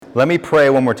Let me pray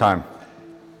one more time.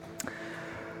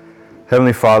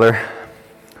 Heavenly Father,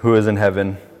 who is in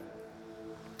heaven,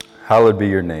 hallowed be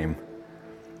your name.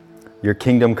 Your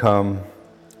kingdom come,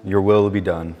 your will be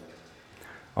done,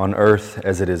 on earth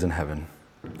as it is in heaven.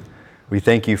 We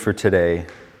thank you for today,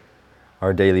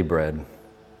 our daily bread.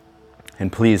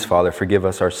 And please, Father, forgive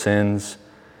us our sins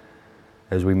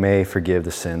as we may forgive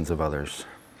the sins of others.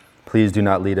 Please do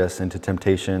not lead us into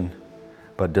temptation,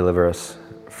 but deliver us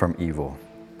from evil.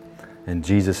 In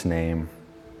Jesus' name,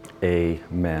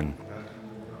 amen.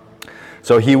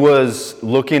 So he was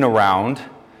looking around,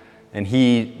 and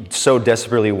he so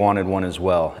desperately wanted one as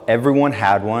well. Everyone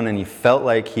had one, and he felt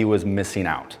like he was missing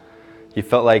out. He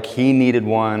felt like he needed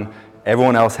one,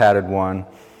 everyone else had one,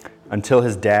 until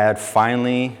his dad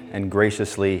finally and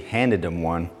graciously handed him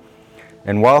one.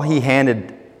 And while he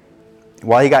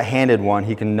got handed one,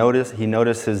 he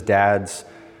noticed his dad's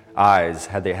eyes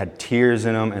had tears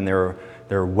in them, and they were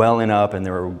welling up, and they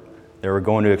were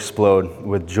going to explode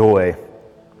with joy.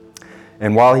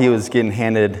 And while he was getting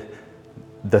handed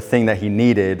the thing that he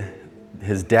needed,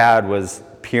 his dad was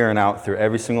peering out through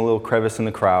every single little crevice in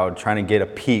the crowd, trying to get a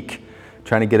peek,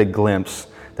 trying to get a glimpse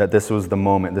that this was the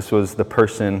moment. This was the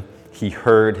person he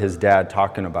heard his dad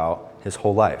talking about his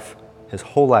whole life. His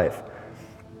whole life.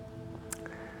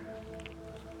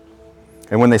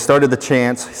 And when they started the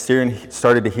chants,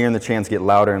 started to hear the chants get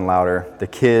louder and louder, the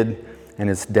kid and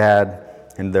his dad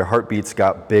and their heartbeats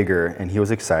got bigger, and he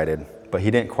was excited, but he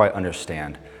didn't quite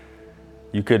understand.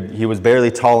 He was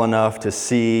barely tall enough to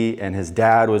see, and his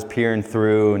dad was peering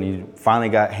through, and he finally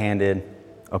got handed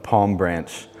a palm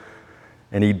branch.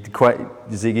 And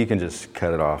Zeke, you can just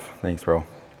cut it off. Thanks, bro.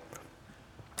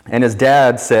 And his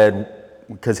dad said,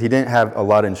 because he didn't have a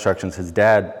lot of instructions, his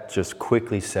dad just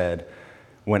quickly said,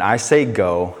 "When I say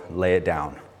go, lay it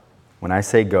down. When I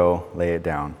say go, lay it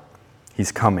down.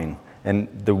 He's coming." And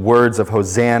the words of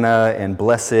Hosanna and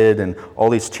blessed and all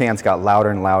these chants got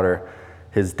louder and louder.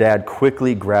 His dad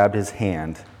quickly grabbed his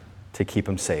hand to keep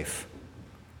him safe.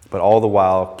 But all the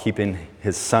while, keeping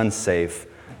his son safe,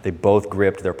 they both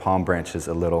gripped their palm branches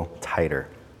a little tighter.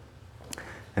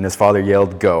 And his father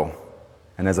yelled, "Go."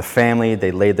 And as a family, they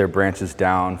laid their branches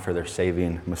down for their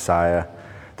saving Messiah.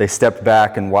 They stepped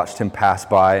back and watched him pass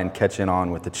by and catch on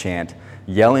with the chant.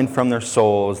 Yelling from their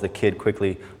souls, the kid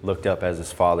quickly looked up as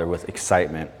his father with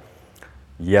excitement,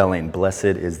 yelling, "Blessed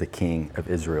is the King of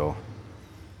Israel."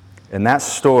 And that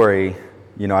story,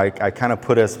 I kind of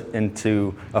put us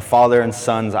into a father and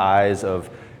son's eyes of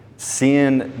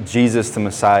seeing Jesus the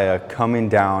Messiah coming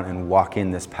down and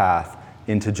walking this path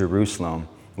into Jerusalem,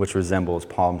 which resembles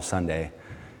Palm Sunday.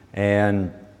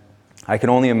 And I can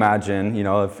only imagine,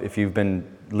 if you've been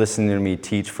listening to me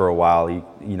teach for a while,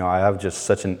 I have just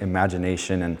such an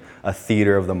imagination and a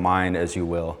theater of the mind, as you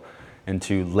will, and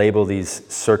to label these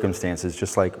circumstances,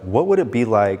 just like, what would it be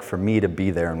like for me to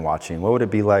be there and watching? What would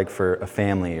it be like for a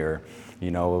family or,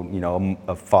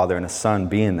 a father and a son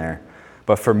being there?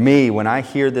 But for me, when I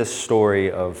hear this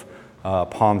story of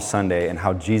Palm Sunday and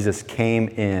how Jesus came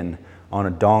in on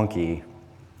a donkey,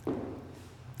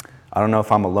 I don't know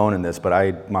if I'm alone in this,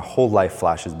 but my whole life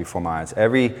flashes before my eyes.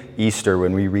 Every Easter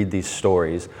when we read these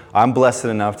stories, I'm blessed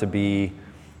enough to be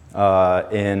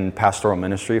in pastoral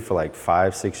ministry for like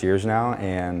 5-6 years now,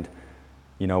 and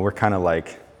we're kind of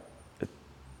like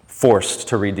forced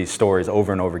to read these stories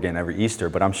over and over again every Easter,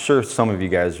 but I'm sure some of you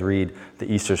guys read the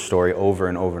Easter story over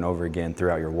and over and over again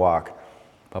throughout your walk.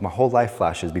 But my whole life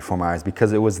flashes before my eyes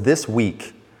because it was this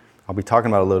week, I'll be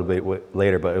talking about it a little bit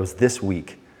later, but it was this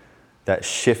week that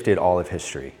shifted all of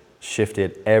history,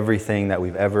 shifted everything that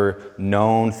we've ever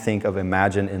known, think of,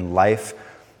 imagined in life,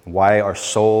 why our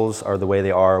souls are the way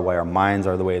they are, why our minds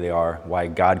are the way they are, why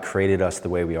God created us the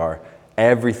way we are.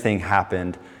 Everything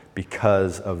happened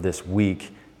because of this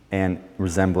week and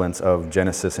resemblance of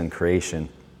Genesis and creation.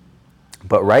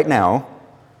 But right now,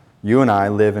 you and I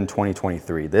live in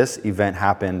 2023. This event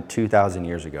happened 2,000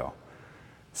 years ago.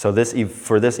 So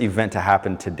for this event to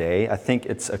happen today, I think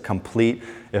it's a complete,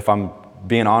 if I'm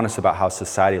being honest about how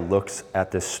society looks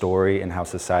at this story and how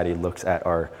society looks at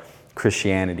our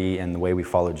Christianity and the way we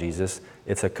follow Jesus,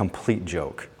 it's a complete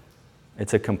joke.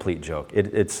 It's a complete joke.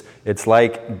 It's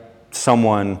like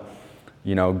someone,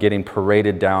 getting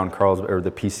paraded down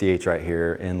the PCH right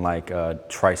here in like a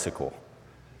tricycle,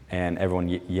 and everyone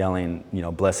yelling,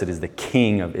 "Blessed is the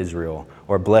King of Israel,"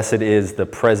 or "Blessed is the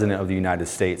President of the United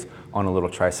States" on a little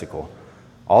tricycle.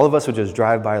 All of us would just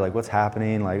drive by like, what's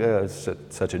happening? Like, it's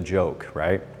such a joke,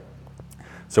 right?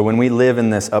 So when we live in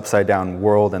this upside down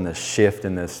world and this shift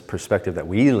in this perspective that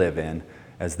we live in,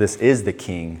 as this is the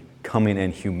King coming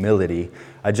in humility,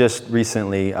 I just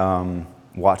recently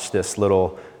watched this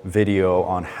little video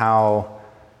on how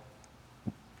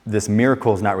this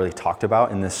miracle is not really talked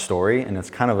about in this story, and it's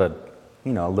kind of a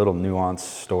little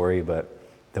nuanced story, but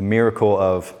the miracle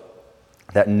of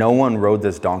that no one rode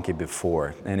this donkey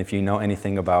before. And if you know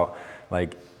anything about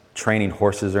like training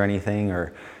horses or anything,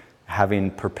 or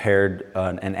having prepared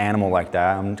an animal like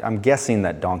that, I'm guessing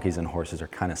that donkeys and horses are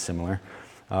kind of similar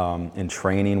in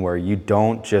training, where you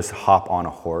don't just hop on a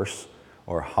horse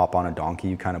or hop on a donkey.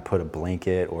 You kind of put a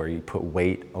blanket or you put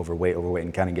weight over weight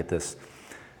and kind of get this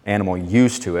animal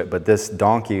used to it. But this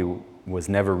donkey was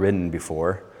never ridden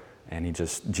before, and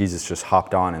Jesus just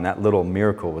hopped on, and that little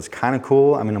miracle was kind of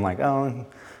cool. I mean, I'm like, oh,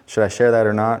 should I share that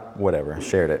or not? Whatever,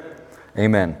 shared it.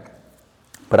 Amen.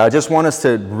 But I just want us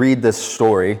to read this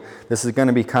story. This is going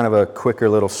to be kind of a quicker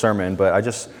little sermon, but I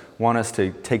just want us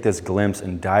to take this glimpse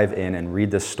and dive in and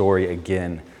read this story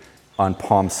again on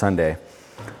Palm Sunday.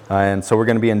 And so we're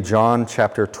going to be in John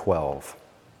chapter 12.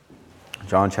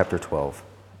 John chapter 12.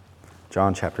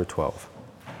 John chapter 12.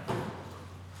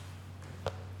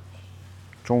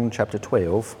 John chapter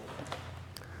 12.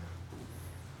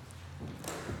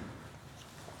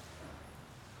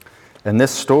 And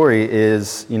this story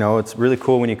is, it's really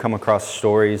cool when you come across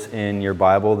stories in your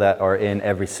Bible that are in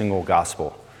every single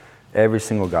gospel. Every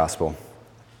single gospel.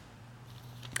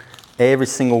 Every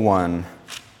single one.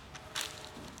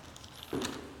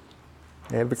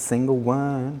 Every single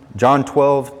one. John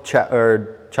 12,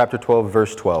 chapter 12,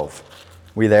 verse 12.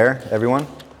 We there, everyone?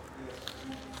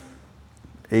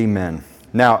 Amen.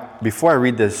 Now, before I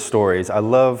read these stories, I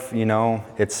love,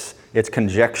 it's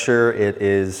conjecture. It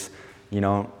is,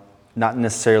 not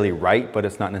necessarily right, but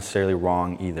it's not necessarily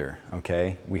wrong either,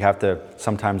 okay? We have to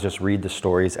sometimes just read the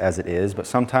stories as it is, but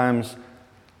sometimes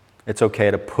it's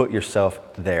okay to put yourself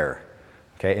there,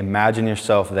 okay? Imagine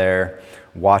yourself there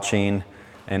watching,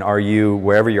 and are you,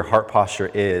 wherever your heart posture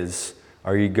is,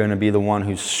 are you going to be the one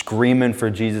who's screaming for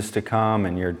Jesus to come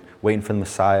and you're waiting for the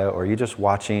Messiah, or are you just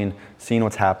watching, seeing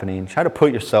what's happening? Try to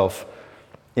put yourself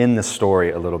in the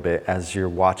story a little bit as you're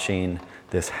watching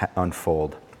this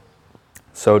unfold.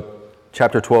 So,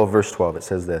 chapter 12, verse 12, it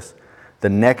says this: "The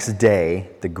next day,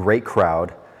 the great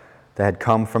crowd that had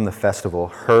come from the festival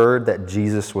heard that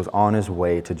Jesus was on his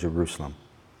way to Jerusalem.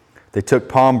 They took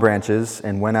palm branches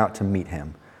and went out to meet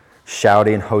him,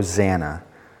 shouting, 'Hosanna!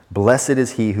 Blessed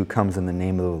is he who comes in the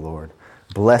name of the Lord.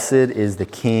 Blessed is the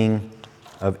King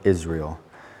of Israel.'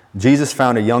 Jesus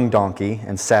found a young donkey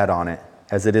and sat on it,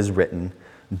 as it is written,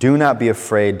 'Do not be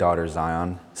afraid, daughter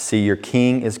Zion. See, your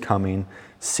king is coming,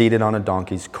 seated on a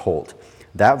donkey's colt.'"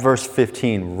 That verse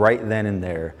 15 right then and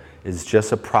there is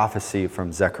just a prophecy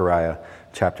from Zechariah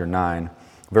chapter 9.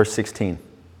 Verse 16.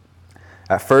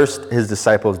 "At first his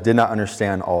disciples did not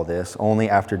understand all this. Only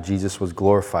after Jesus was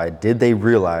glorified did they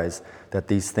realize that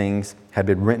these things had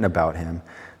been written about him,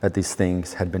 that these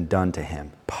things had been done to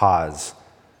him." Pause.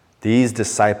 These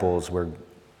disciples were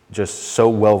just so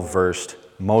well versed,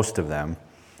 most of them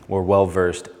were well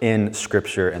versed in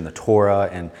Scripture and the Torah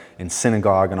and in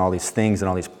synagogue and all these things and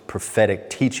all these prophetic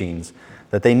teachings,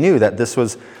 that they knew that this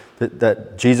was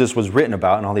that Jesus was written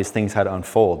about and all these things had to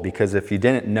unfold. Because if you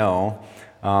didn't know,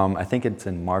 I think it's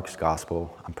in Mark's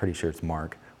gospel, I'm pretty sure it's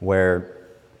Mark, where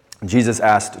Jesus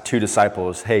asked two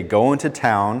disciples, "Hey, go into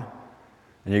town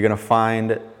and you're going to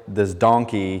find this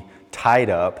donkey tied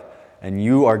up and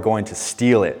you are going to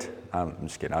steal it." I'm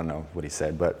just kidding, I don't know what he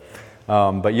said, but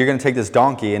you're going to take this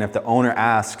donkey, and if the owner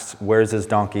asks, "Where's this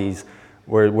donkey's?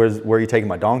 Where are you taking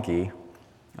my donkey?"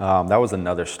 That was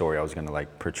another story I was going to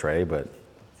portray, but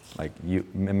you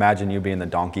imagine you being the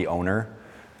donkey owner,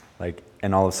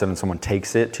 and all of a sudden someone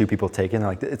takes it, two people take it, and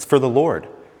they're like, "It's for the Lord,"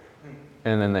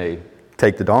 and then they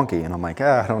take the donkey, and I'm like,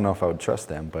 I don't know if I would trust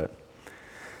them, but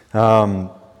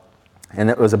and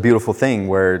it was a beautiful thing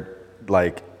where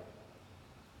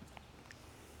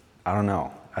I don't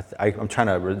know. I'm trying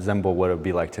to resemble what it would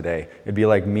be like today. It'd be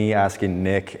like me asking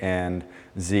Nick and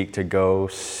Zeke to go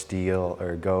steal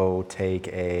or go take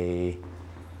a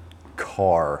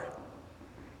car.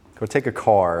 Go take a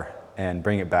car and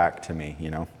bring it back to me,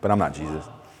 But I'm not Jesus.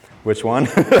 Which one?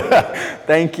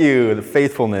 Thank you. The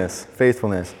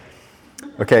faithfulness.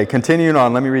 Okay, continuing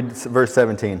on. Let me read verse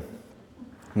 17.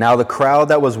 "Now the crowd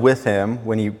that was with him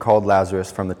when he called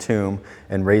Lazarus from the tomb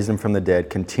and raised him from the dead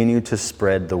continued to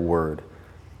spread the word.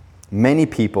 Many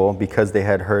people, because they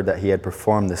had heard that he had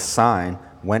performed this sign,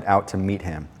 went out to meet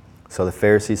him. So the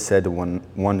Pharisees said to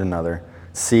one another,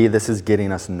 'See, this is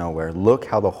getting us nowhere. Look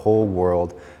how the whole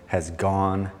world has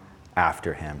gone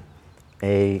after him.'"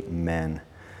 Amen.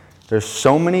 There's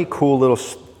so many cool little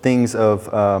things of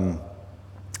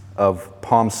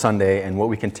Palm Sunday and what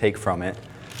we can take from it.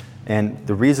 And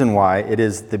the reason why, it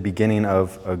is the beginning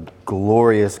of a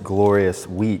glorious, glorious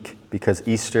week, because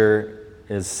Easter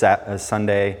is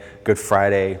Sunday, Good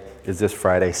Friday is this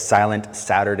Friday, Silent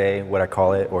Saturday, what I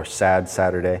call it, or Sad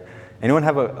Saturday. Anyone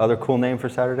have a other cool name for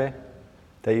Saturday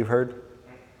that you've heard?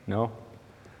 No?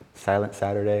 Silent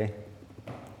Saturday.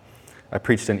 I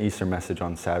preached an Easter message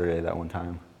on Saturday that one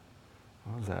time.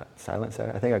 What was that? Silent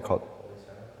Saturday? I think I called it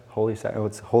Holy Saturday. Oh,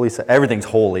 it's Holy Saturday. Everything's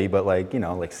holy, but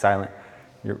like silent.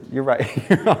 You're right.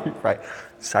 You're right.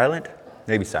 Silent?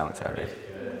 Maybe Silent Saturday.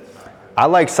 I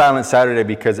like Silent Saturday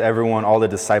because all the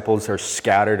disciples are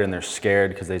scattered and they're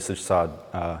scared because they just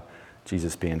saw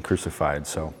Jesus being crucified.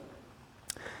 So,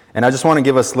 and I just want to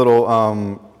give us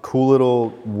cool little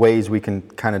ways we can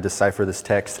kind of decipher this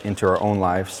text into our own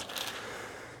lives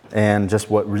and just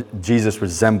what Jesus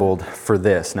resembled for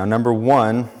this. Now, number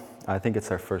one, I think it's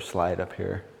our first slide up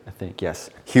here. I think, yes.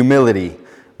 Humility,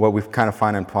 what we kind of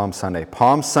find on Palm Sunday.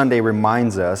 Palm Sunday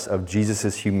reminds us of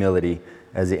Jesus' humility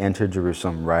as he entered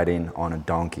Jerusalem riding on a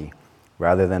donkey,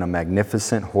 rather than a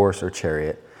magnificent horse or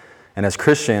chariot. And as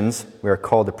Christians, we are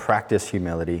called to practice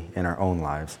humility in our own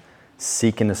lives,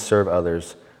 seeking to serve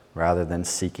others rather than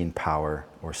seeking power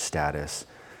or status.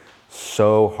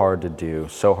 So hard to do,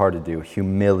 so hard to do.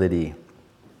 Humility.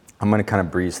 I'm going to kind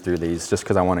of breeze through these just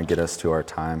because I want to get us to our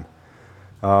time.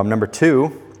 Number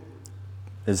two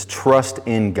is trust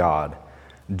in God.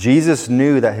 Jesus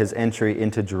knew that his entry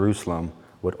into Jerusalem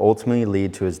would ultimately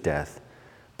lead to his death,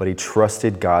 but he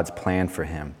trusted God's plan for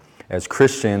him. As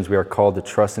Christians, we are called to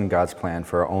trust in God's plan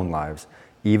for our own lives,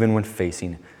 even when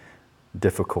facing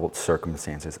difficult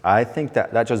circumstances. I think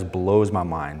that just blows my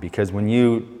mind, because when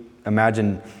you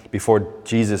imagine before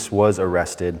Jesus was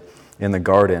arrested in the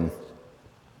garden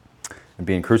and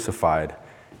being crucified,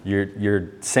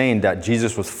 you're saying that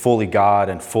Jesus was fully God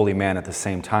and fully man at the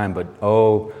same time, but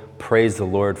praise the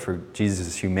Lord for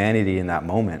Jesus' humanity in that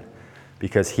moment,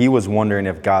 because he was wondering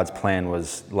if God's plan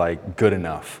was good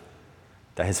enough,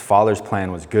 that his Father's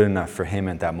plan was good enough for him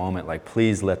at that moment.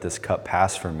 Please let this cup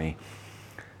pass from me.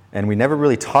 And we never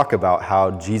really talk about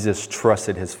how Jesus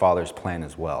trusted his Father's plan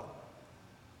as well.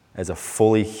 As a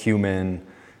fully human,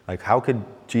 how could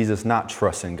Jesus not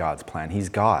trust in God's plan? He's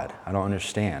God. I don't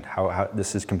understand how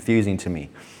this is confusing to me.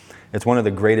 It's one of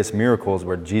the greatest miracles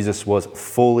where Jesus was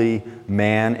fully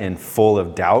man and full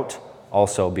of doubt,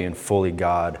 also being fully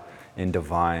God and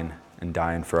divine and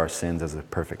dying for our sins as a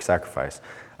perfect sacrifice.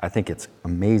 I think it's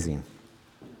amazing.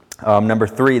 Number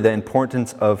three, the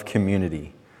importance of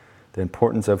community. The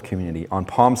importance of community. On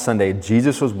Palm Sunday,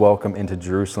 Jesus was welcomed into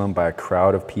Jerusalem by a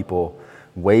crowd of people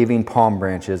waving palm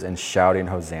branches and shouting,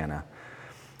 Hosanna.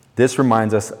 This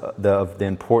reminds us of the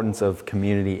importance of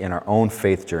community in our own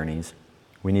faith journeys.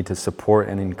 We need to support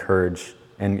and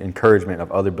encouragement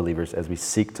of other believers as we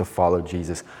seek to follow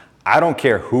Jesus. I don't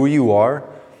care who you are.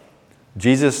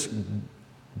 Jesus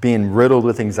being riddled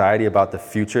with anxiety about the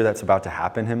future that's about to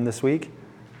happen to him this week,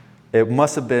 it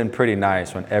must have been pretty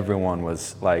nice when everyone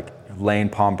was laying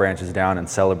palm branches down and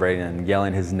celebrating and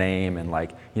yelling his name,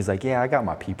 and he's yeah, I got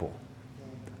my people.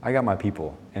 I got my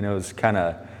people. And it was kind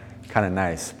of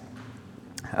nice.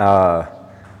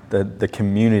 The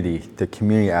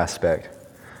community aspect.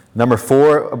 Number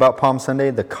four about Palm Sunday,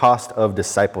 the cost of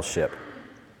discipleship.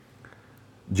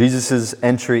 Jesus'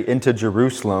 entry into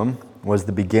Jerusalem was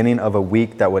the beginning of a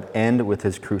week that would end with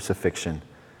his crucifixion.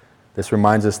 This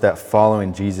reminds us that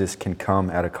following Jesus can come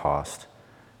at a cost,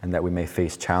 and that we may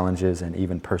face challenges and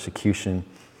even persecution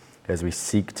as we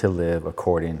seek to live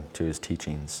according to his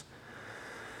teachings.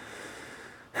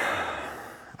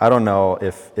 I don't know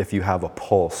if you have a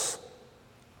pulse,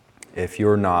 if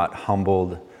you're not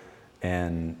humbled,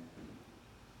 and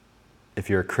if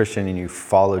you're a Christian and you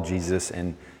follow Jesus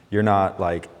and you're not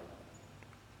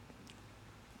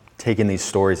taking these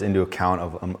stories into account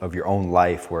of your own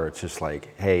life, where it's just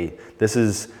hey, this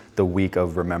is the week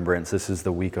of remembrance. This is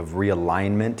the week of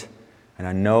realignment. And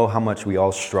I know how much we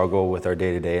all struggle with our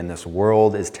day-to-day, and this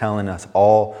world is telling us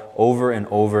all over and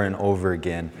over and over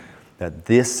again that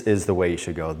this is the way you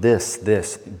should go. This,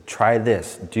 try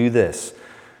this, do this.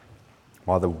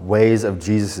 While the ways of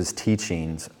Jesus'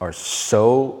 teachings are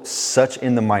such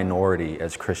in the minority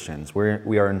as Christians.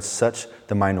 We are in such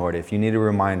the minority. If you need a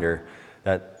reminder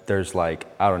that there's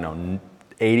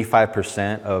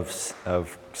 85%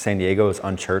 of San Diego is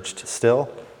unchurched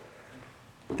still,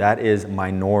 that is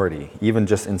minority, even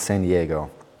just in San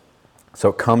Diego. So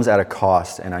it comes at a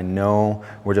cost, and I know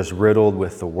we're just riddled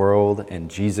with the world and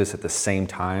Jesus at the same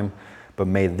time, but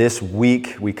may this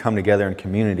week we come together in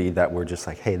community that we're just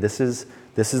hey, this is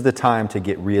the time to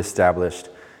get reestablished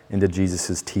into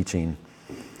Jesus' teaching.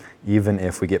 even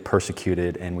if we get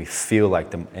persecuted and we feel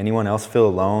like them. Anyone else feel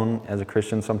alone as a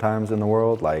Christian sometimes in the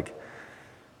world? Like,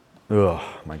 oh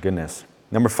my goodness.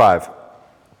 Number 5,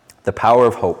 the power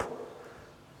of hope.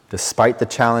 Despite the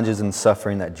challenges and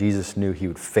suffering that Jesus knew he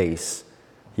would face,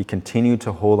 he continued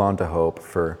to hold on to hope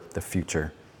for the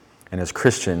future. And as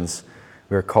Christians,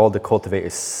 we are called to cultivate a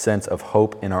sense of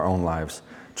hope in our own lives,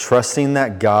 trusting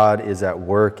that God is at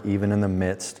work even in the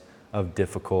midst of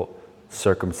difficult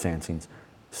circumstances,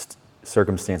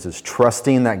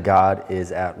 trusting that God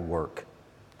is at work.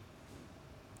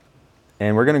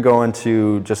 And we're going to go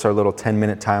into just our little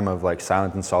 10-minute time of like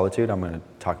silence and solitude. I'm going to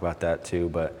talk about that too,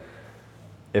 but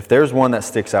if there's one that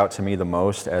sticks out to me the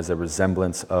most as a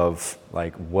resemblance of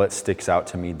like what sticks out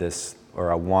to me this, or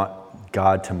I want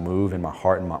God to move in my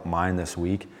heart and my mind this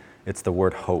week, it's the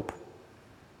word hope.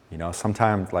 You know,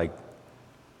 sometimes like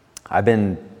I've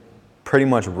been pretty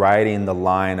much riding the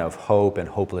line of hope and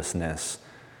hopelessness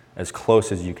as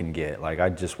close as you can get. Like I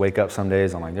just wake up some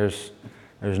days, I'm like, there's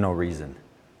no reason.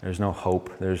 There's no hope.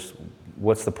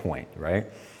 What's the point, right?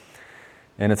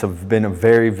 And it's been a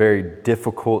very, very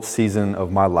difficult season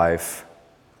of my life.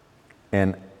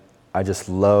 And I just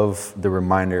love the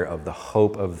reminder of the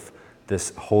hope of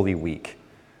this Holy Week.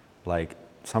 Like,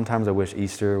 sometimes I wish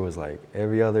Easter was like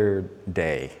every other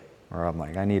day. Or I'm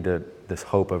like, I need this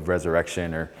hope of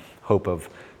resurrection, or hope of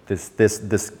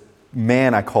this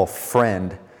man I call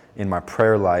friend in my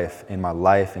prayer life, in my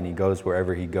life, and he goes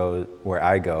wherever he goes, where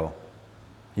I go.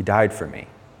 He died for me.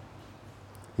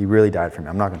 He really died for me.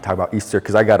 I'm not going to talk about Easter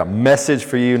because I got a message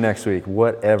for you next week.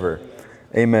 Whatever.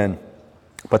 Amen.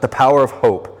 But the power of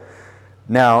hope.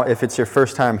 Now, if it's your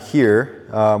first time here,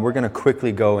 we're going to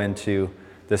quickly go into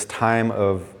this time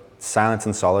of silence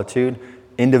and solitude,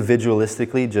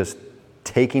 individualistically, just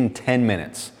taking 10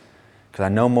 minutes. Because I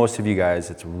know most of you guys,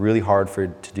 it's really hard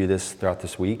to do this throughout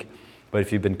this week. But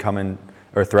if you've been coming,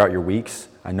 or throughout your weeks,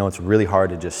 I know it's really hard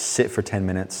to just sit for 10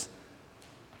 minutes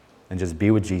and just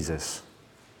be with Jesus.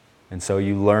 And so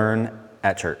you learn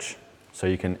at church, so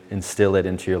you can instill it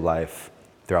into your life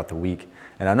throughout the week.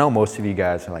 And I know most of you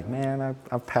guys are like, man,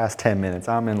 I've passed 10 minutes.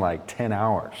 I'm in like 10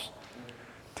 hours.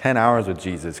 10 hours with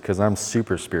Jesus, because I'm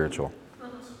super spiritual.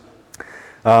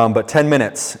 But 10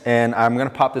 minutes, and I'm going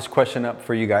to pop this question up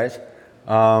for you guys.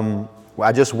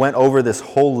 I just went over this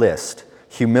whole list: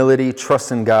 humility,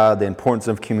 trust in God, the importance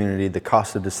of community, the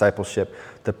cost of discipleship,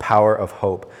 the power of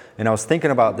hope. And I was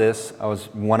thinking about this.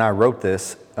 When I wrote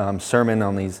this sermon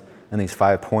on these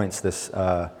 5 points this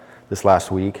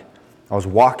last week, I was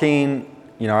walking.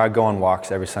 You know, I go on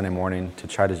walks every Sunday morning to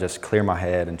try to just clear my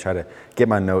head and try to get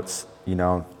my notes,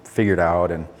 figured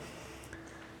out.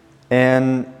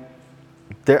 And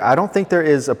I don't think there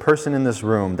is a person in this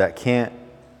room that can't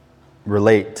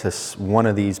relate to one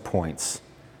of these points.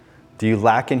 Do you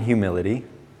lack in humility?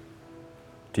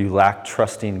 Do you lack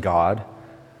trusting God?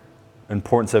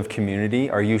 Importance of community?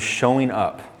 Are you showing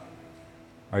up?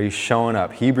 Are you showing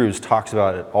up? Hebrews talks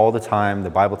about it all the time. The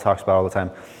Bible talks about it all the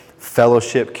time.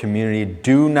 Fellowship, community.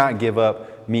 Do not give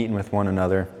up meeting with one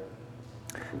another,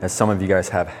 as some of you guys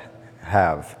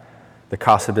have. The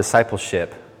cost of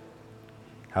discipleship.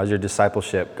 How's your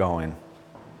discipleship going?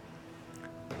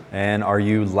 And are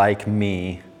you like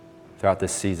me throughout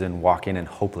this season, walking in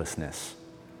hopelessness?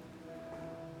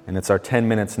 And it's our 10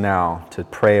 minutes now to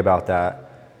pray about that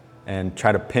and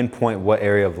try to pinpoint what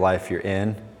area of life you're in,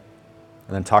 and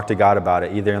then talk to God about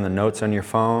it, either in the notes on your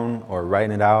phone or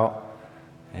writing it out,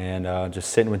 and just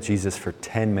sitting with Jesus for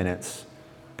 10 minutes,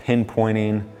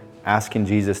 pinpointing, asking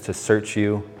Jesus to search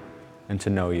you and to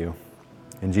know you.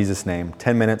 In Jesus' name,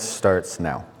 10 minutes starts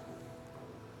now.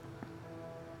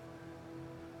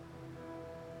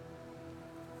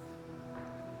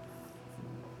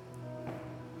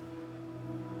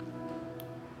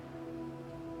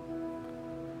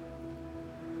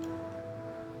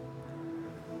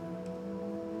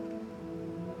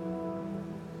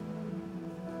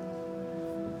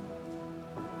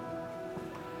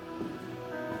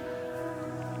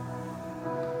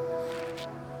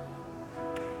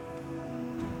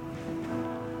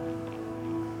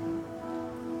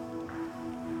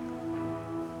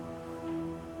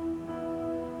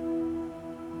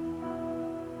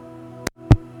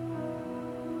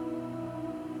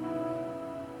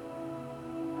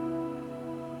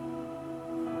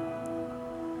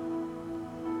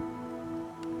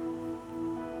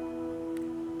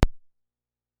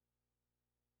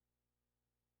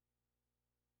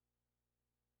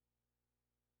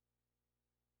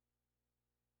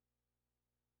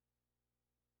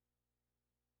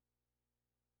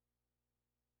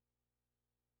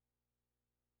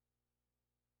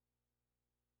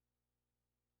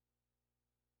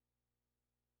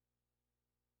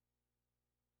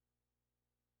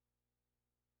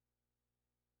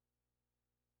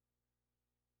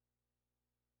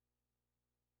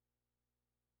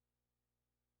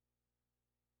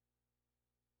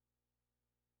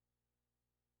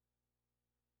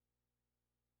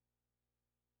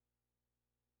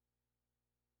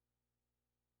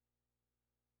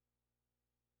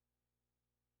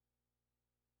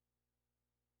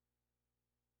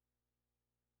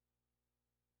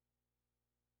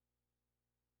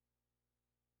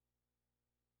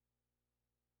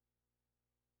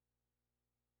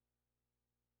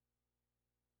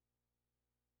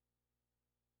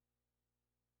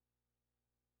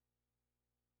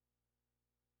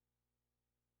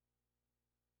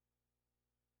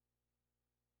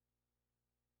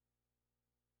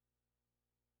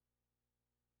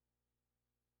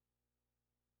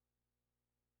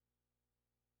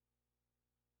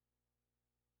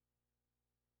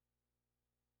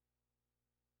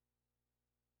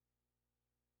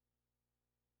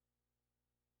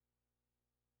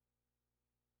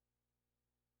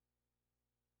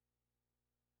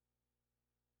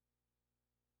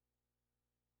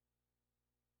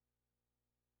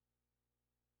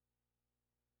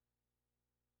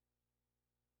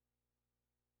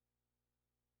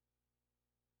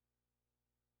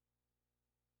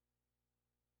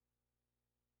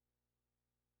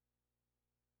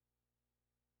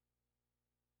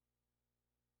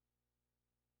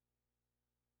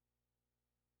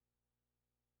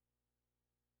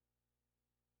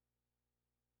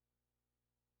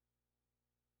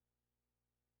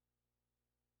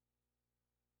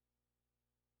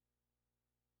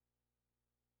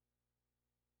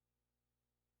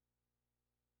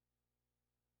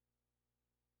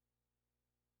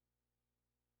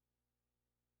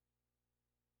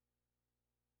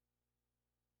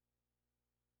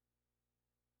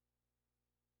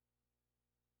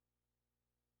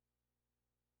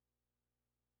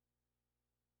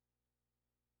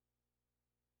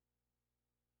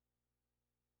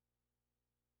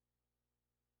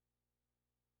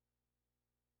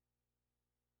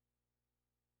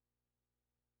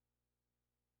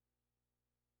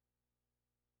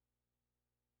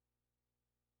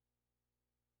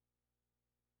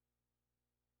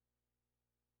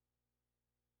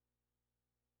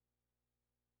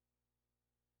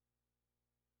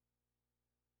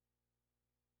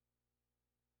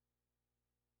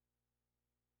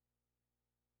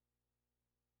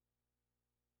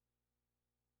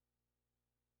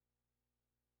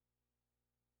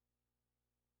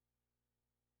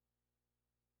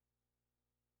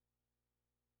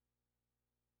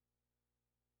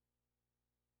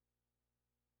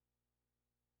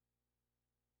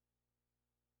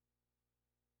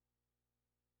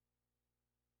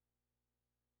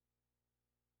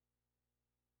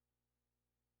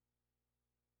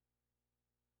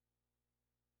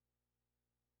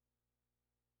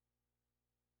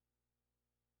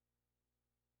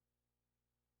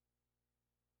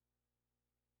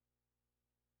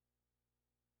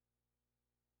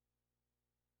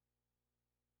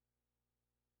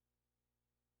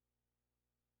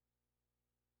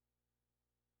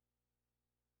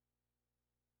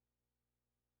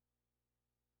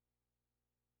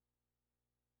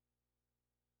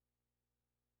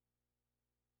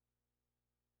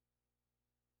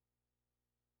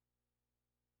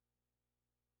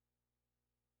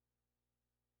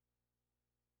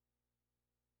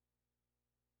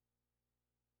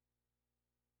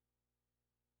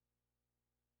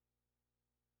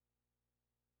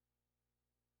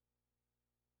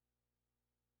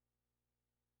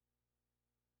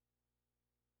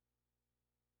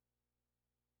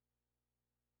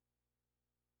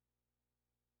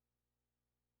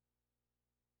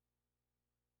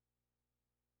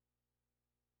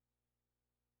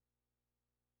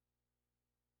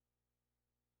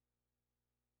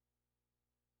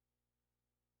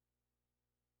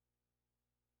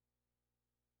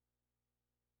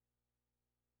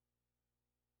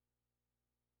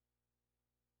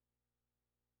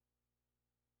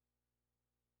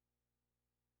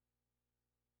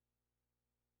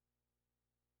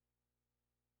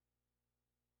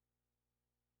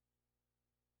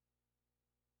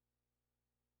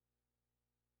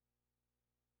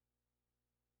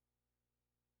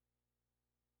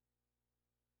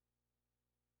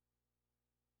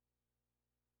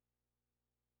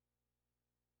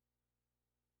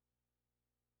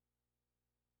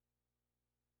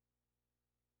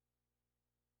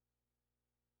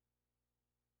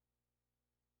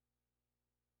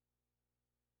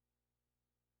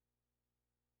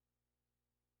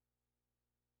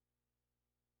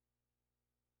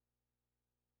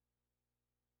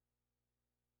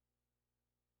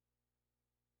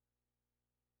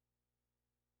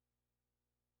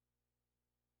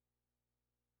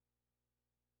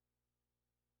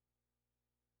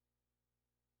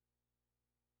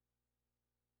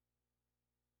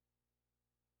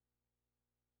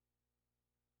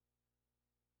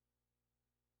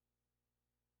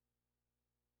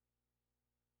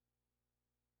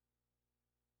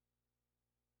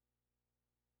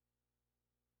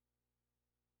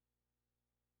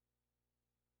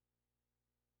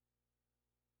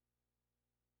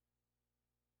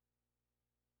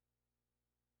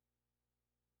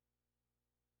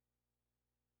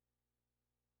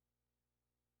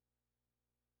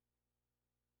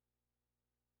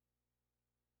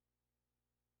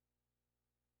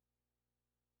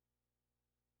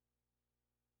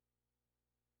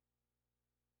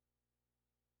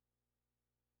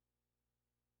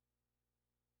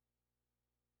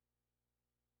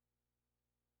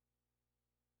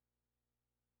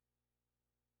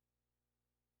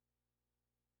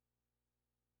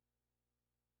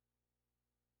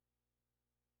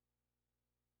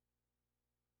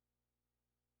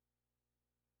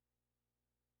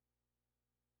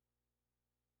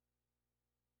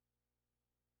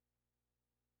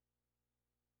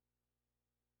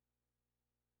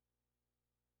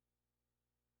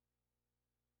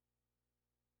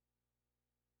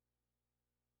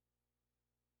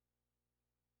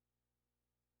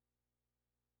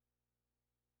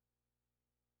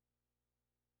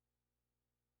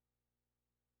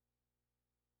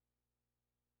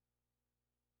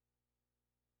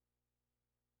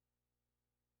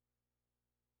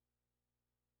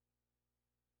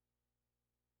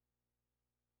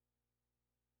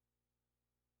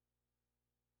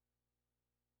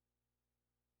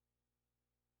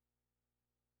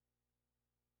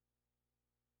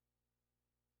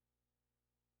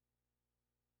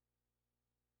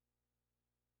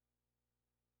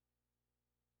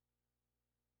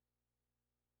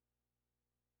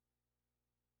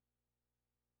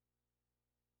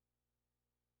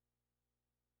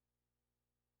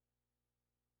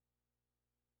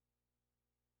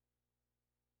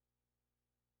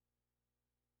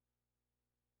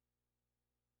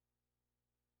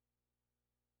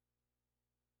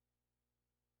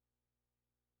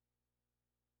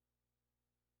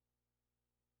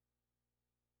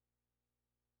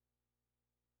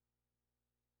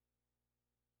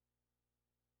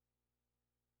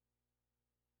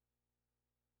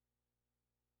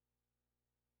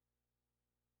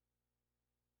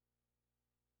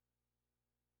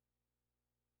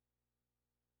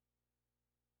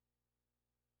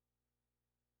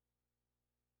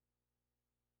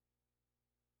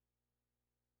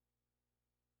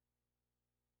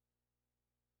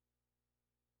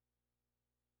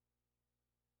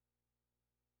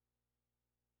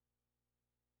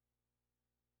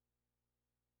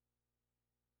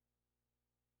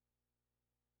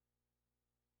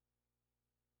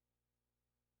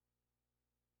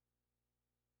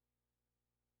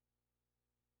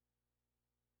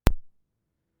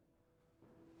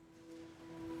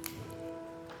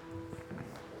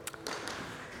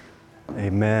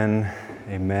 Amen.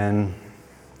 Amen.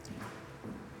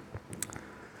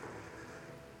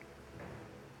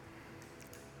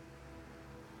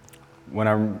 When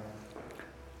I'm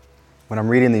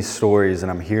reading these stories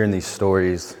and I'm hearing these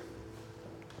stories,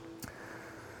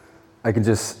 I can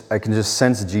just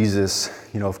sense Jesus.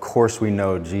 Of course we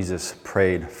know Jesus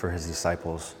prayed for his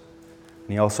disciples. And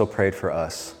he also prayed for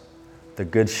us. The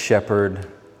good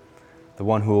shepherd, the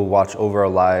one who will watch over our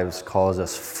lives, calls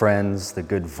us friends, the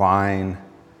good vine,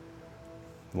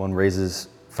 the one raises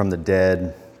from the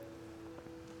dead,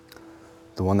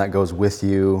 the one that goes with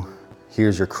you,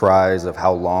 hears your cries of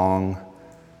how long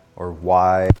or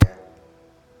why.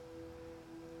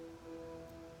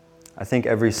 I think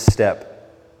every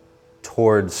step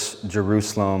towards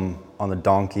Jerusalem on the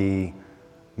donkey,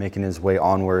 making his way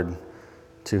onward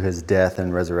to his death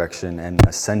and resurrection and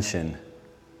ascension,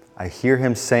 I hear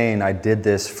him saying, I did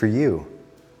this for you.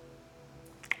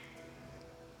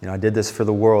 I did this for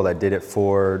the world. I did it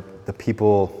for the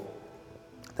people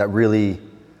that really,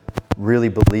 really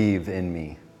believe in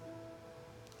me.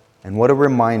 And what a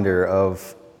reminder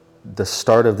of the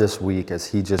start of this week as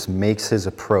he just makes his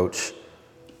approach.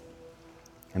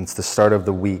 And it's the start of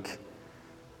the week.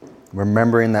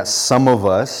 Remembering that some of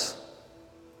us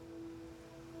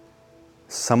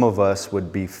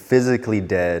would be physically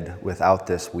dead without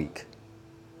this week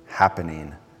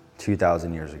happening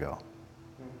 2,000 years ago.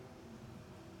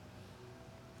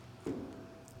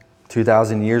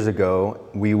 2,000 years ago,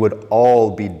 we would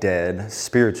all be dead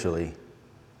spiritually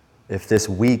if this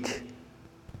week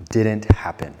didn't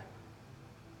happen.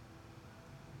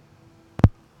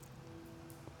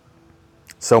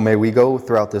 So may we go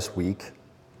throughout this week.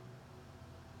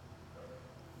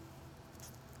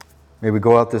 May we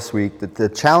go out this week. The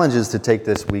challenge is to take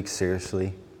this week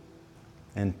seriously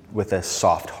and with a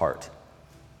soft heart.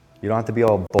 You don't have to be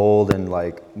all bold and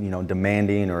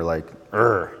demanding or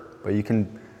but you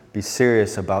can be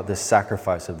serious about this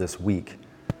sacrifice of this week.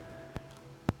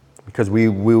 Because we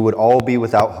would all be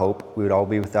without hope. We would all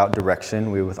be without direction.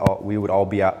 We would all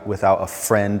be without a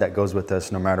friend that goes with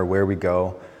us no matter where we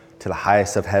go. To the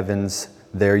highest of heavens,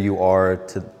 there you are.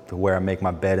 To where I make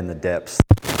my bed in the depths,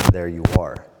 there you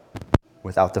are.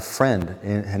 Without the friend,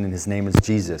 and his name is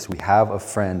Jesus. We have a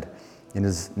friend, and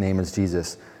his name is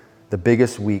Jesus. The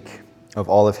biggest week of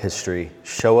all of history.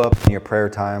 Show up in your prayer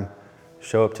time.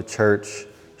 Show up to church.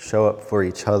 Show up for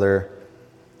each other.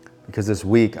 Because this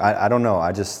week, I don't know,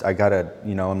 I gotta,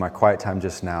 in my quiet time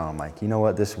just now, I'm like, you know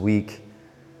what, this week,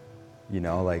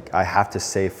 I have to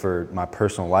say for my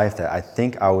personal life that I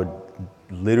think I would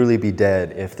literally be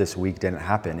dead if this week didn't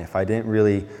happen. If I didn't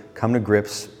really come to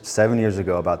grips 7 years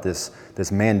ago about this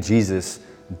man Jesus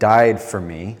died for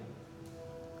me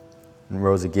and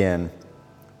rose again,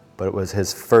 but it was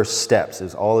his first steps. It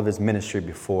was all of his ministry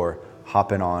before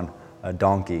hopping on a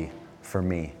donkey for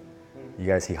me. You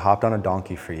guys, he hopped on a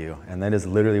donkey for you, and that is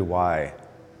literally why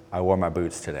I wore my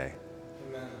boots today.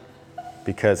 Amen.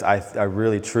 Because I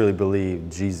really, truly believe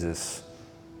Jesus,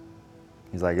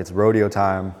 he's like, it's rodeo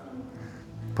time,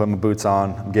 put my boots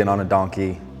on, I'm getting on a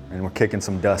donkey, and we're kicking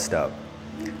some dust up.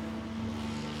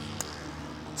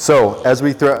 So, as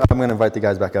we throw, I'm going to invite the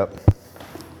guys back up.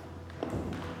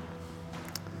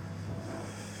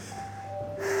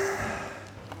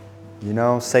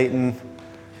 Satan,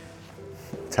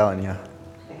 I'm telling you.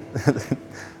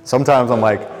 Sometimes I'm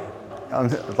like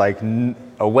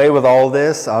away with all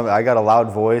this. I got a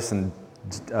loud voice, and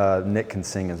Nick can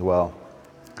sing as well.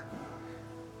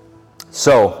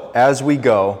 So, as we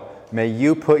go, may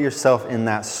you put yourself in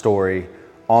that story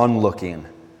onlooking.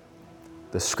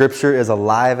 The scripture is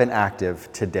alive and active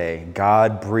today.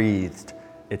 God breathed.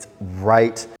 It's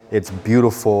right. It's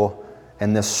beautiful.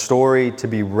 And this story to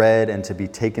be read and to be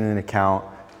taken into account.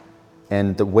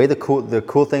 And the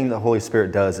cool thing the Holy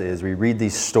Spirit does is we read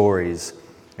these stories,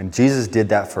 and Jesus did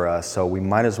that for us, so we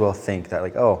might as well think that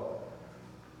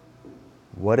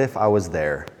what if I was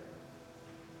there?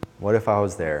 What if I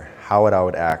was there? How would I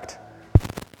act?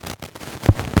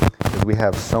 Because we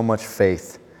have so much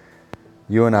faith.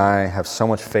 You and I have so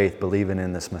much faith believing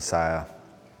in this Messiah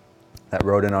that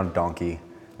rode in on a donkey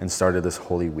and started this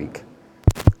holy week.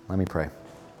 Let me pray.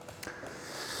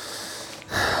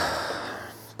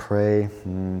 Pray.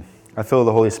 I feel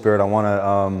the Holy Spirit. I want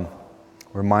to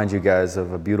remind you guys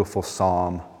of a beautiful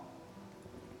psalm.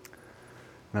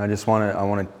 And I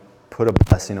want to put a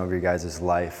blessing over your guys'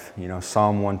 life.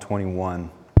 Psalm 121, one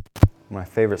of my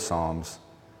favorite psalms.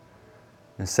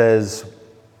 It says,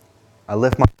 I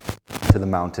lift my eyes to the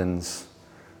mountains.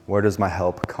 Where does my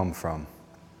help come from?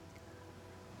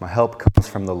 My help comes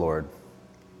from the Lord.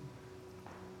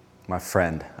 My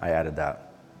friend, I added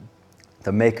that.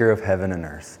 The maker of heaven and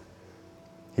earth.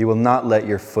 He will not let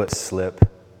your foot slip.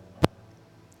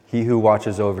 He who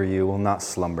watches over you will not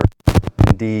slumber.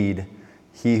 Indeed,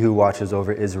 he who watches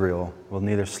over Israel will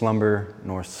neither slumber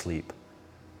nor sleep.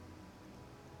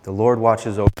 The Lord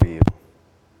watches over you.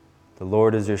 The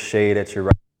Lord is your shade at your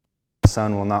right hand. The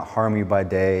sun will not harm you by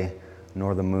day,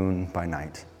 nor the moon by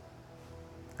night.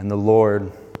 And the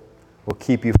Lord will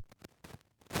keep you.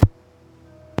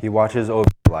 He watches over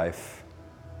your life.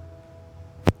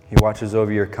 He watches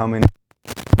over your coming,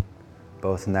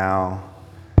 both now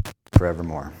and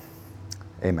forevermore.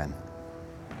 Amen.